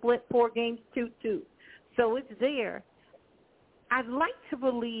season, they split 4 games 2-2. So it's there. I'd like to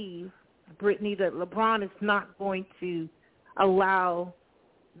believe, Brittany, that LeBron is not going to allow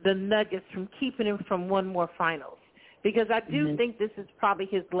the Nuggets from keeping him from one more finals, because I do think this is probably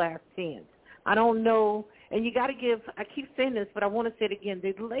his last chance. I don't know, and you got to give, I keep saying this, but I want to say it again,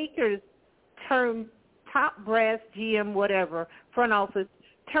 the Lakers turned top brass, GM, whatever, front office,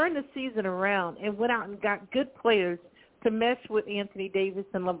 turned the season around and went out and got good players to mesh with Anthony Davis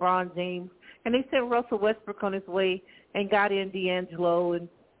and LeBron James, and they sent Russell Westbrook on his way and got in D'Angelo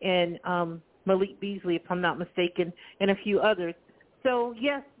and Malik Beasley, if I'm not mistaken, and a few others. So,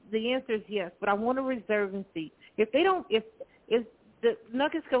 yes, the answer is yes, but I want to reserve and see. If they don't, if the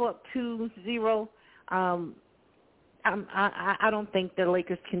Nuggets go up 2-0, I don't think the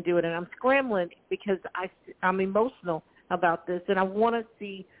Lakers can do it, and I'm scrambling because I'm emotional about this, and I want to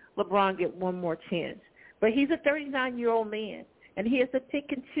see LeBron get one more chance. But he's a 39-year-old man, and he has to pick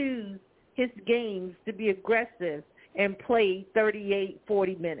and choose his games to be aggressive and play 38,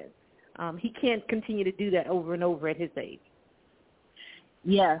 40 minutes. He can't continue to do that over and over at his age.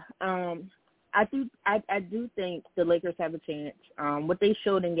 Yeah, I do think the Lakers have a chance. What they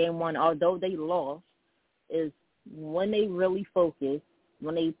showed in Game 1, although they lost, is when they really focus,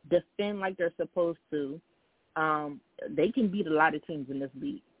 when they defend like they're supposed to, they can beat a lot of teams in this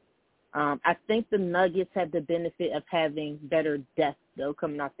league. I think the Nuggets have the benefit of having better depth, though,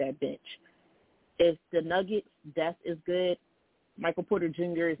 coming off that bench. If the Nuggets' depth is good, Michael Porter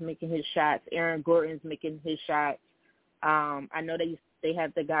Jr. is making his shots. Aaron Gordon is making his shots. I know they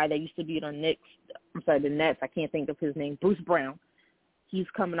have the guy that used to be on the Nets. I can't think of his name. Bruce Brown. He's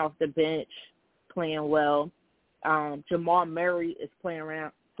coming off the bench, playing well. Jamal Murray is playing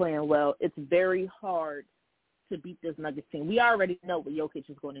well. It's very hard to beat this Nuggets team. We already know what Jokic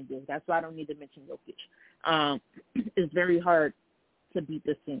is going to do. That's why I don't need to mention Jokic. It's very hard to beat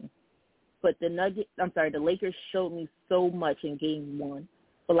this team. But the Lakers showed me so much in Game 1.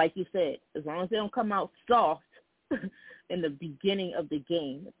 But like you said, as long as they don't come out soft in the beginning of the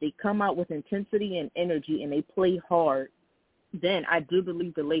game, if they come out with intensity and energy and they play hard, then I do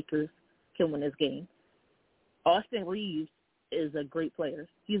believe the Lakers can win this game. Austin Reeves is a great player.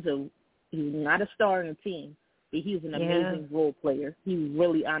 He's not a star in the team, but he's an amazing role player. He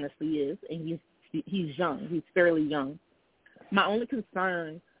really honestly is, and he's young. He's fairly young. My only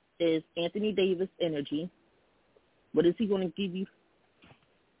concern is Anthony Davis' energy. What is he going to give you?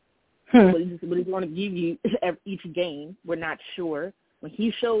 What is he going to give you each game? We're not sure. When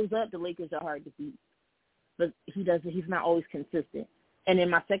he shows up, the Lakers are hard to beat. But he's not always consistent. And then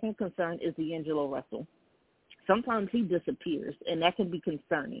my second concern is D'Angelo Russell. Sometimes he disappears, and that can be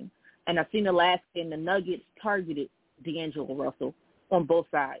concerning. And I've seen the last game, the Nuggets targeted D'Angelo Russell on both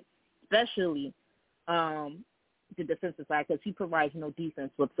sides, especially the defensive side, because he provides no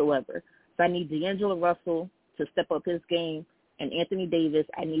defense whatsoever. So I need D'Angelo Russell to step up his game, and Anthony Davis,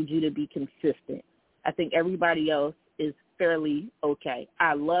 I need you to be consistent. I think everybody else is fairly okay.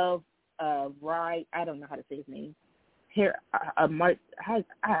 I love I don't know how to say his name. I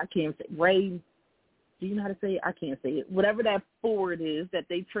can't say Ray. Do you know how to say it? I can't say it. Whatever that forward is that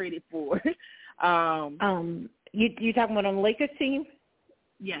they traded for. You talking about on the Lakers team?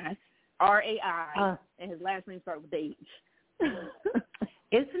 Yes. R-A-I, and his last name starts with H.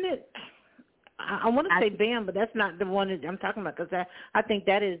 Isn't it? I want to say Bam, but that's not the one that I'm talking about, because I think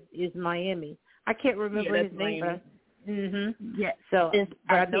that is Miami. I can't remember his name. Yeah. So,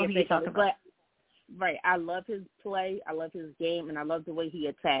 but I know who you're talking about. Right. I love his play. I love his game, and I love the way he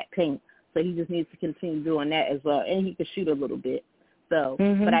attacked paint. So he just needs to continue doing that as well, and he can shoot a little bit. So,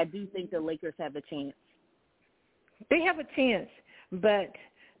 but I do think the Lakers have a chance. They have a chance, but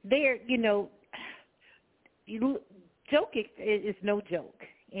they're, Jokic is no joke,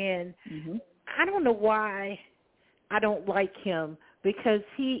 and I don't know why I don't like him, because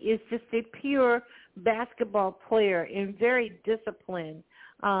he is just a pure basketball player and very disciplined,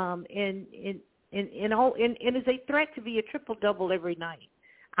 and is a threat to be a triple-double every night.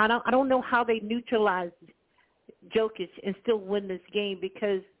 I don't know how they neutralized Jokic and still win this game,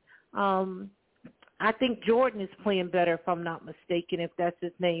 because I think Jordan is playing better, if I'm not mistaken, if that's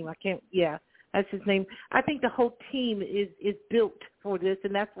his name. That's his name. I think the whole team is built for this,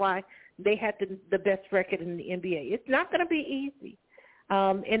 and that's why they had the best record in the NBA. It's not going to be easy.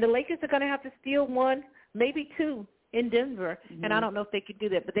 And the Lakers are going to have to steal one, maybe two in Denver, and I don't know if they could do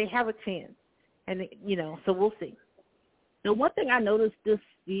that, but they have a chance. And, so we'll see. The one thing I noticed this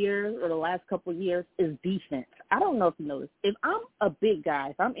year or the last couple of years is defense. I don't know if you noticed. If I'm a big guy,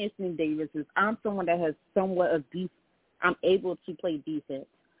 if I'm Anthony Davis, if I'm someone that has somewhat of I'm able to play defense,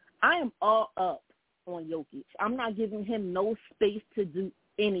 I am all up on Jokic. I'm not giving him no space to do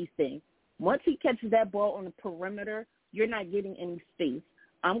anything. Once he catches that ball on the perimeter, you're not getting any space.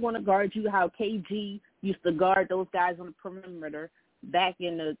 I'm going to guard you how KG used to guard those guys on the perimeter back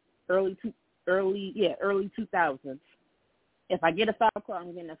in the early 2000s. If I get a foul call,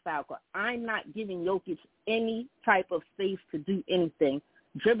 I'm getting a foul call. I'm not giving Jokic any type of space to do anything.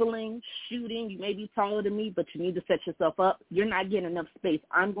 Dribbling, shooting, you may be taller than me, but you need to set yourself up. You're not getting enough space.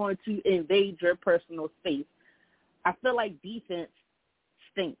 I'm going to invade your personal space. I feel like defense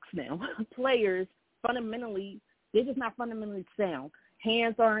stinks now. Players, fundamentally, they're just not fundamentally sound.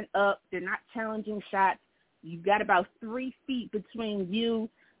 Hands aren't up. They're not challenging shots. You've got about 3 feet between you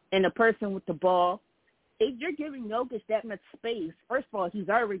and the person with the ball. If you're giving Jokic that much space, first of all, he's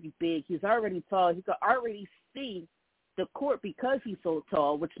already big. He's already tall. He can already see the court because he's so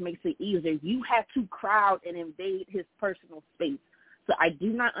tall, which makes it easier. You have to crowd and invade his personal space. So I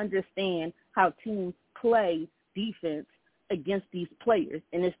do not understand how teams play defense against these players.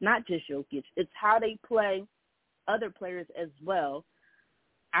 And it's not just Jokic. It's how they play other players as well.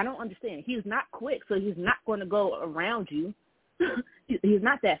 I don't understand. He's not quick, so he's not going to go around you. He's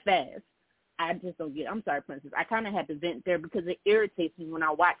not that fast. I just don't get it. I'm sorry, Princess. I kind of had to vent there because it irritates me when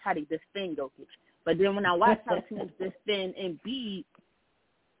I watch how they defend Jokic. But then when I watch how teams defend Embiid,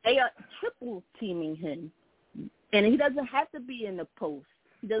 they are triple teaming him. And he doesn't have to be in the post.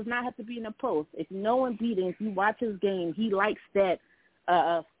 He does not have to be in the post. If you know Embiid and if you watch his game, he likes that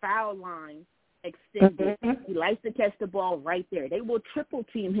foul line extended. He likes to catch the ball right there. They will triple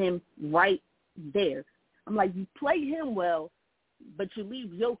team him right there. I'm like, you play him well, but you leave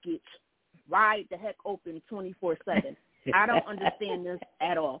Jokic wide the heck open 24/7. I don't understand this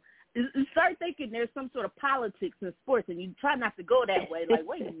at all. You start thinking there's some sort of politics in sports, and you try not to go that way. Like,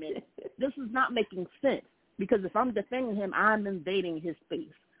 wait a minute, this is not making sense. Because if I'm defending him, I'm invading his space.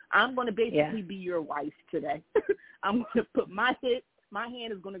 I'm going to basically be your wife today. I'm going to put my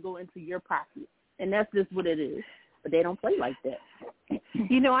hand is going to go into your pocket, and that's just what it is. But they don't play like that.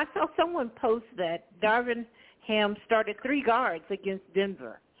 You know, I saw someone post that Darvin Ham started 3 guards against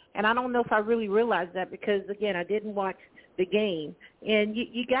Denver. And I don't know if I really realized that because, again, I didn't watch the game. And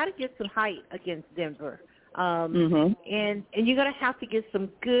you got to get some height against Denver. And you're going to have to get some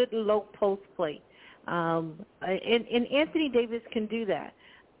good low post play. And Anthony Davis can do that.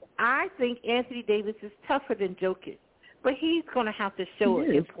 I think Anthony Davis is tougher than Jokic, but he's going to have to show it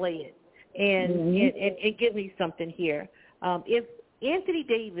and play it and give me something here. If Anthony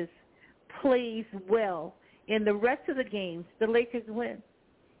Davis plays well in the rest of the games, the Lakers win.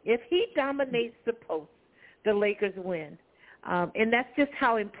 If he dominates the post, the Lakers win. And that's just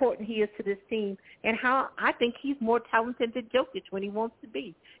how important he is to this team and how I think he's more talented than Jokic when he wants to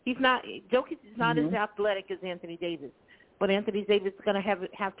be. Jokic is not as athletic as Anthony Davis, but Anthony Davis is going to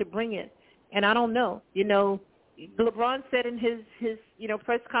have to bring it. And I don't know. You know, LeBron said in his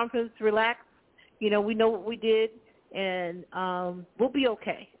press conference, relax. You know, we know what we did, and we'll be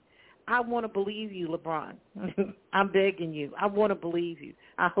okay. I want to believe you, LeBron. I'm begging you. I want to believe you.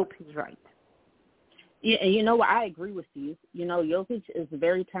 I hope he's right. Yeah, and you know what? I agree with you. You know, Jokic is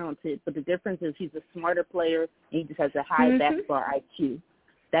very talented, but the difference is he's a smarter player, and he just has a high basketball IQ.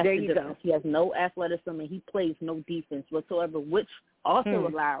 That's the difference. Go. He has no athleticism, and he plays no defense whatsoever, which also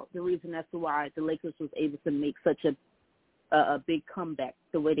allowed the reason as to why the Lakers was able to make such a big comeback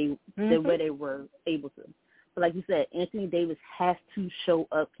the way they were able to. But like you said, Anthony Davis has to show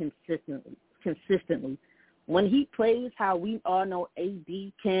up consistently. When he plays how we all know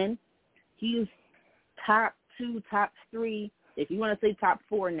AD can, he's top 2, top 3, if you want to say top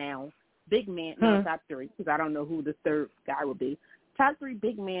 4 now, big man, no, top 3, because I don't know who the third guy would be. Top 3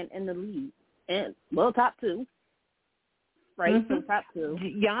 big man in the league. And, well, top 2. Right? So top 2.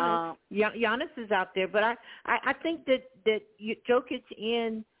 Giannis is out there, but I think that Jokic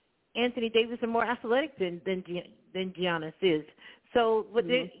and Anthony Davis are more athletic than Giannis is. So, but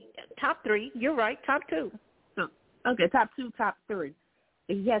top 3, you're right, top 2. Okay, top 2, top 3.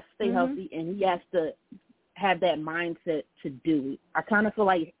 He has to stay healthy, and he has to have that mindset to do it. I kind of feel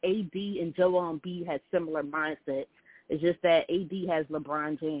like AD and Joel Embiid had similar mindsets. It's just that AD has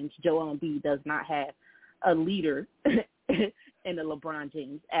LeBron James. Joel Embiid does not have a leader in the LeBron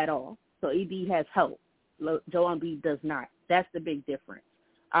James at all. So AD has help. Joel Embiid does not. That's the big difference.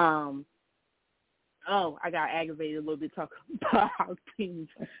 I got aggravated a little bit talking about how teams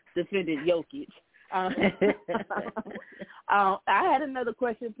defended Jokic. I had another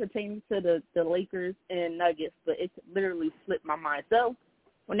question pertaining to the Lakers and Nuggets, but it literally slipped my mind. So,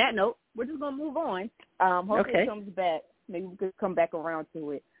 on that note, we're just going to move on. Hopefully it comes back. Maybe we could come back around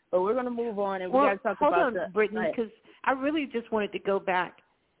to it. But we're going to move on, and we got to talk about Britne, because I really just wanted to go back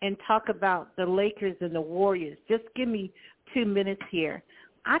and talk about the Lakers and the Warriors. Just give me 2 minutes here.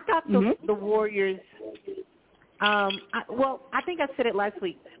 I thought the Warriors I think I said it last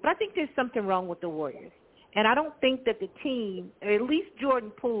week, but I think there's something wrong with the Warriors. And I don't think that the team, or at least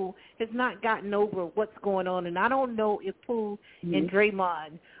Jordan Poole, has not gotten over what's going on. And I don't know if Poole and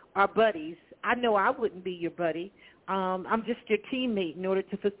Draymond are buddies. I know I wouldn't be your buddy. I'm just your teammate in order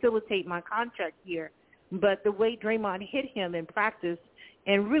to facilitate my contract here. But the way Draymond hit him in practice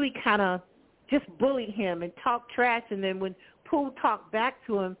and really kind of just bullied him and talked trash, and then when Poole talked back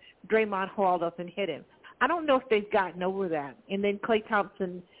to him, Draymond hauled up and hit him. I don't know if they've gotten over that. And then Klay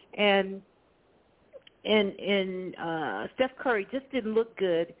Thompson and Steph Curry just didn't look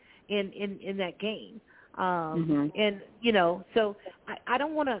good in that game. And, you know, so I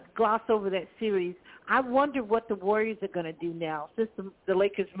don't want to gloss over that series. I wonder what the Warriors are going to do now since the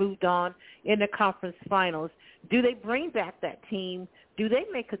Lakers moved on in the conference finals. Do they bring back that team? Do they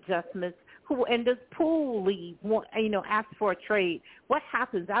make adjustments? And does Poole leave, ask for a trade? What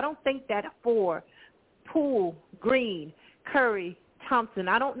happens? I don't think that Poole, Green, Curry, Thompson,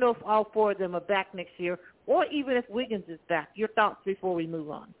 I don't know if all 4 of them are back next year or even if Wiggins is back. Your thoughts before we move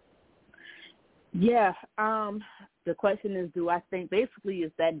on. Yeah. The question is, do I think basically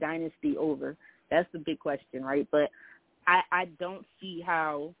is that dynasty over? That's the big question, right? But I don't see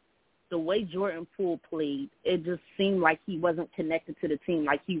how the way Jordan Poole played, it just seemed like he wasn't connected to the team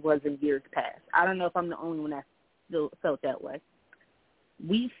like he was in years past. I don't know if I'm the only one that still felt that way.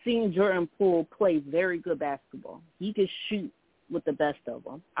 We've seen Jordan Poole play very good basketball. He could shoot with the best of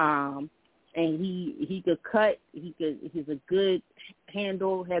them. And he could cut. He's a good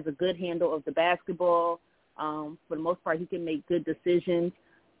handle, has a good handle of the basketball. For the most part, he can make good decisions.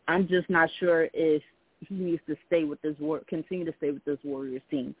 I'm just not sure if he needs to continue to stay with this Warriors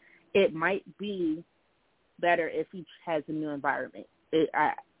team. It might be better if he has a new environment.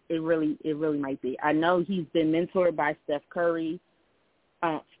 It really might be. I know he's been mentored by Steph Curry.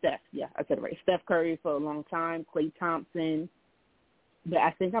 Steph Curry for a long time, Klay Thompson. But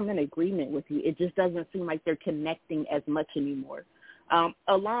I think I'm in agreement with you. It just doesn't seem like they're connecting as much anymore.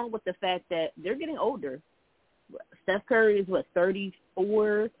 Along with the fact that they're getting older. Steph Curry is,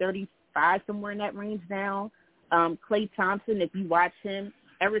 34, 35, somewhere in that range now. Klay Thompson, if you watch him,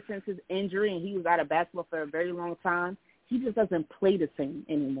 ever since his injury, and he was out of basketball for a very long time, he just doesn't play the same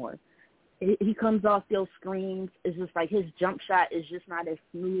anymore. He comes off those screens. It's just like his jump shot is just not as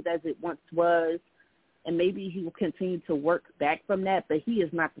smooth as it once was. And maybe he will continue to work back from that, but he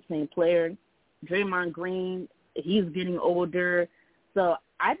is not the same player. Draymond Green, he's getting older. So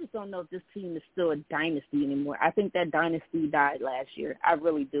I just don't know if this team is still a dynasty anymore. I think that dynasty died last year. I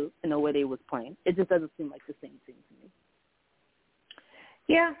really do, in the way they was playing. It just doesn't seem like the same team to me.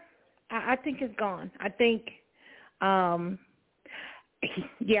 Yeah, I think it's gone. I think, I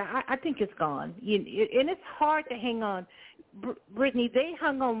think it's gone. And it's hard to hang on. Britne, they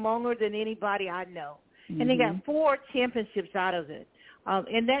hung on longer than anybody I know. And they got 4 championships out of it.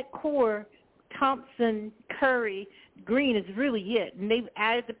 And that core, Thompson, Curry, Green is really it. And they've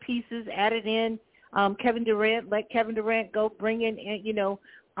added the pieces, added in Kevin Durant, let Kevin Durant go, bring in,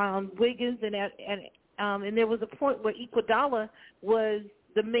 Wiggins. And there was a point where Iguodala was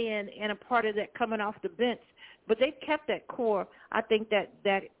the man and a part of that coming off the bench. But they've kept that core. I think that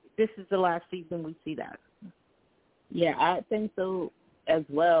this is the last season we see that. Yeah, I think so as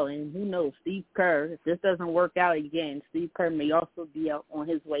well. And who knows, Steve Kerr, if this doesn't work out again, Steve Kerr may also be out on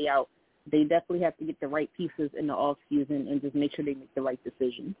his way out. They definitely have to get the right pieces in the offseason and just make sure they make the right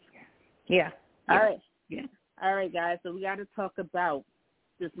decisions. Yeah. All right. Yeah. All right, guys. So we got to talk about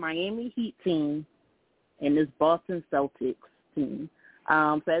this Miami Heat team and this Boston Celtics team.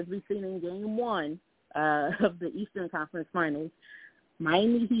 So as we've seen in Game 1 of the Eastern Conference Finals,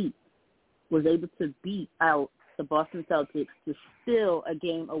 Miami Heat was able to beat out the Boston Celtics to steal a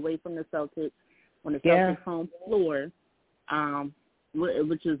game away from the Celtics on the Celtics home floor,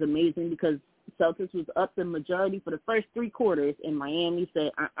 which is amazing because Celtics was up the majority for the first 3 quarters, and Miami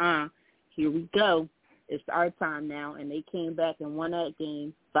said, here we go. It's our time now. And they came back and won that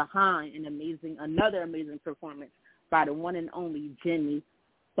game behind another amazing performance by the one and only Jimmy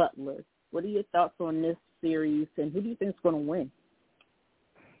Butler. What are your thoughts on this series, and who do you think is going to win?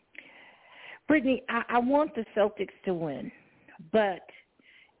 Britne, I want the Celtics to win, but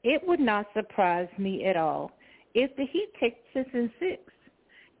it would not surprise me at all if the Heat take 6 and 6.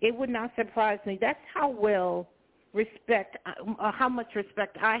 It would not surprise me. That's how much respect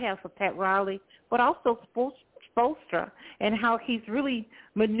I have for Pat Riley, but also Spoelstra, and how he's really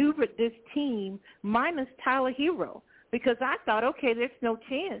maneuvered this team minus Tyler Hero, because I thought, okay, there's no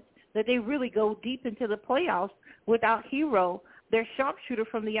chance that they really go deep into the playoffs without Hero, their sharpshooter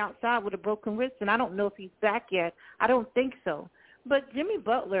from the outside with a broken wrist, and I don't know if he's back yet. I don't think so. But Jimmy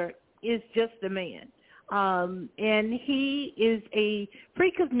Butler is just the man. And he is a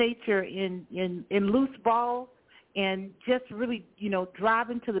freak of nature in loose balls and just really,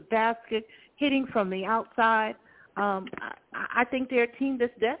 driving to the basket, hitting from the outside. I think they're a team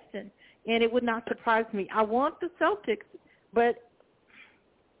that's destined, and it would not surprise me. I want the Celtics, but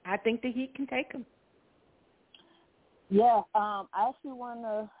I think the Heat can take them. Yeah, I actually want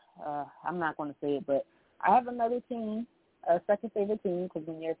to, I'm not going to say it, but I have another team, a second favorite team, because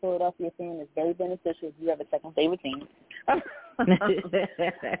when you're a Philadelphia fan, it's very beneficial if you have a second favorite team.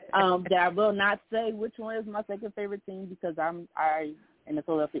 That I will not say which one is my second favorite team because I'm in the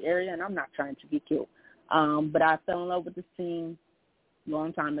Philadelphia area and I'm not trying to be cute. But I fell in love with this team a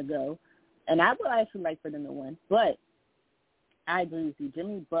long time ago, and I would actually like for them to win. But I agree with you.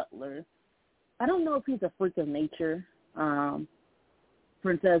 Jimmy Butler, I don't know if he's a freak of nature,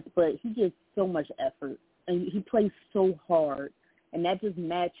 Princess, but he gives so much effort, and he plays so hard, and that just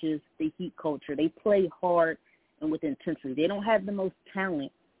matches the Heat culture. They play hard and with intensity. They don't have the most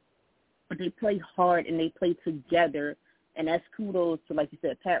talent, but they play hard and they play together And that's kudos to, like you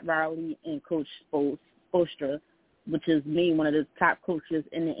said, Pat Riley and Coach Spoelstra, which is one of the top coaches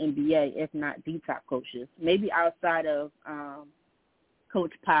in the NBA, if not the top coaches. Maybe outside of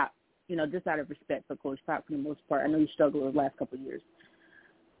Coach Pop, just out of respect for Coach Pop for the most part. I know he struggled the last couple of years.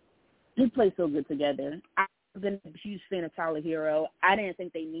 They play so good together. I've been a huge fan of Tyler Hero. I didn't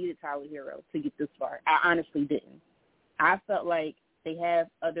think they needed Tyler Hero to get this far. I honestly didn't. I felt like they have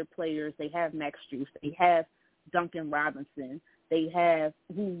other players. They have Max Strus. They have Duncan Robinson. They have,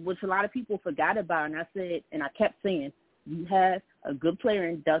 which a lot of people forgot about, and I kept saying, you have a good player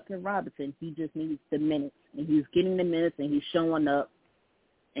in Duncan Robinson. He just needs the minutes, and he's getting the minutes, and he's showing up,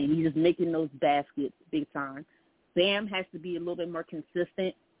 and he's just making those baskets big time. Bam has to be a little bit more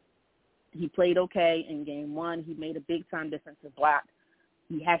consistent. He played okay in game one. He made a big-time defensive block.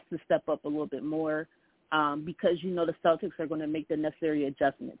 He has to step up a little bit more because, the Celtics are going to make the necessary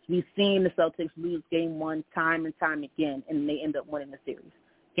adjustments. We've seen the Celtics lose game one time and time again, and they end up winning the series.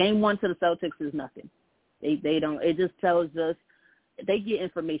 Game one to the Celtics is nothing. They don't. It just tells us they get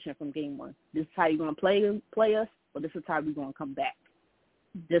information from game one. This is how you're going to play us, but this is how we're going to come back.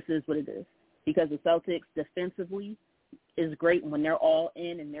 This is what it is. Because the Celtics defensively is great when they're all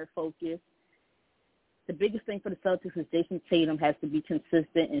in and they're focused. The biggest thing for the Celtics is Jason Tatum has to be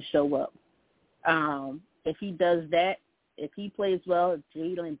consistent and show up. If he does that, if he plays well, if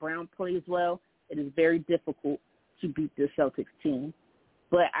Jaylen Brown plays well, it is very difficult to beat the Celtics team.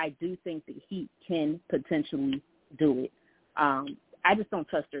 But I do think the Heat can potentially do it. I just don't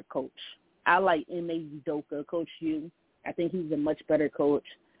trust their coach. I like Ime Udoka, Coach U. I think he's a much better coach.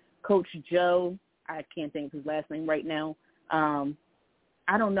 Coach Joe, I can't think of his last name right now.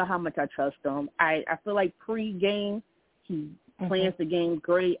 I don't know how much I trust him. I feel like pre-game, he plans the game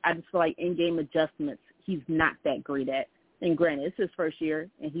great. I just feel like in-game adjustments, he's not that great at. And granted, it's his first year,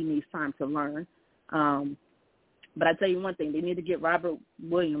 and he needs time to learn. But I tell you one thing, they need to get Robert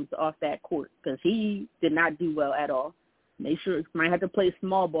Williams off that court because he did not do well at all. They sure might have to play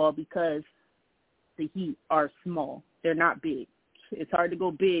small ball because the Heat are small. They're not big. It's hard to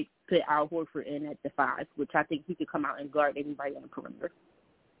go big, put Al Horford in at the 5, which I think he could come out and guard anybody on the perimeter.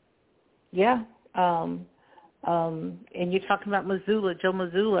 Yeah. And you're talking about Joe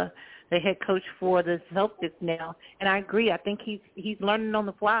Mazzulla, the head coach for the Celtics now. And I agree. I think he's learning on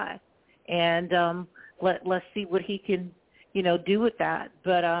the fly. And let's see what he can, do with that.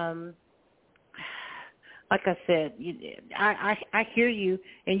 But like I said, I hear you,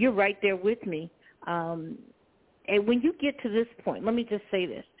 and you're right there with me. And when you get to this point, let me just say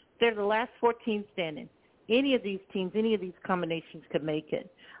this. They're the last 4 teams standing. Any of these teams, any of these combinations could make it.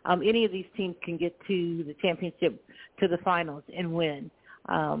 Any of these teams can get to the championship, to the finals, and win.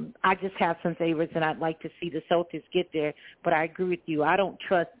 I just have some favorites, and I'd like to see the Celtics get there. But I agree with you. I don't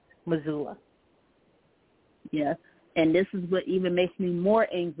trust Mazzulla. Yeah, and this is what even makes me more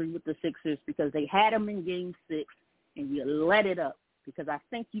angry with the Sixers because they had them in Game 6, and you let it up because I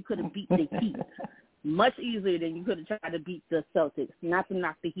think you could have beat the Heat much easier than you could have tried to beat the Celtics. Not to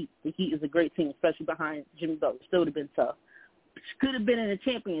knock the Heat. The Heat is a great team, especially behind Jimmy Butler. Still would have been tough. Could have been in a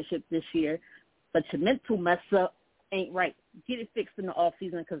championship this year, but your mental mess up ain't right. Get it fixed in the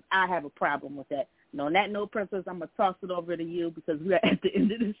offseason because I have a problem with that. And on that note, Princess, I'm going to toss it over to you because we're at the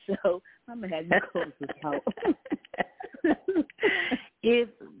end of the show. I'm going to have you close this out.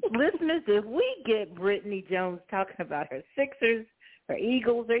 If we get Britne Jones talking about her Sixers, her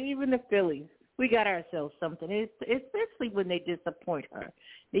Eagles, or even the Phillies, we got ourselves something, especially when they disappoint her.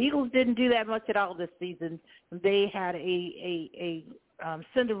 The Eagles didn't do that much at all this season. They had a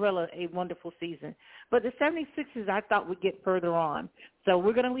Cinderella, a wonderful season. But the 76ers, I thought, would get further on. So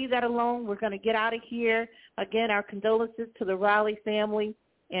we're going to leave that alone. We're going to get out of here. Again, our condolences to the Riley family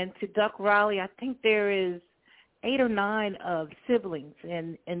and to Duck Riley. I think there is 8 or 9 of siblings,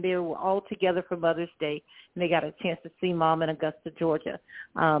 and they were all together for Mother's Day, and they got a chance to see Mom in Augusta, Georgia.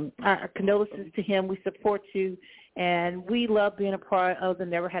 Our condolences to him. We support you, and we love being a part of the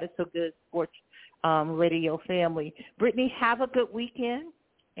Never Had It So Good Sports Radio family. Britne, have a good weekend,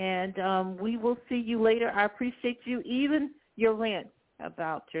 and we will see you later. I appreciate you, even your rant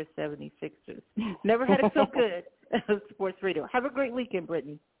about your 76ers. Never Had It So Good Sports Radio. Have a great weekend,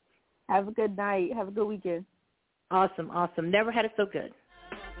 Britne. Have a good night. Have a good weekend. Awesome. Never Had It So Good.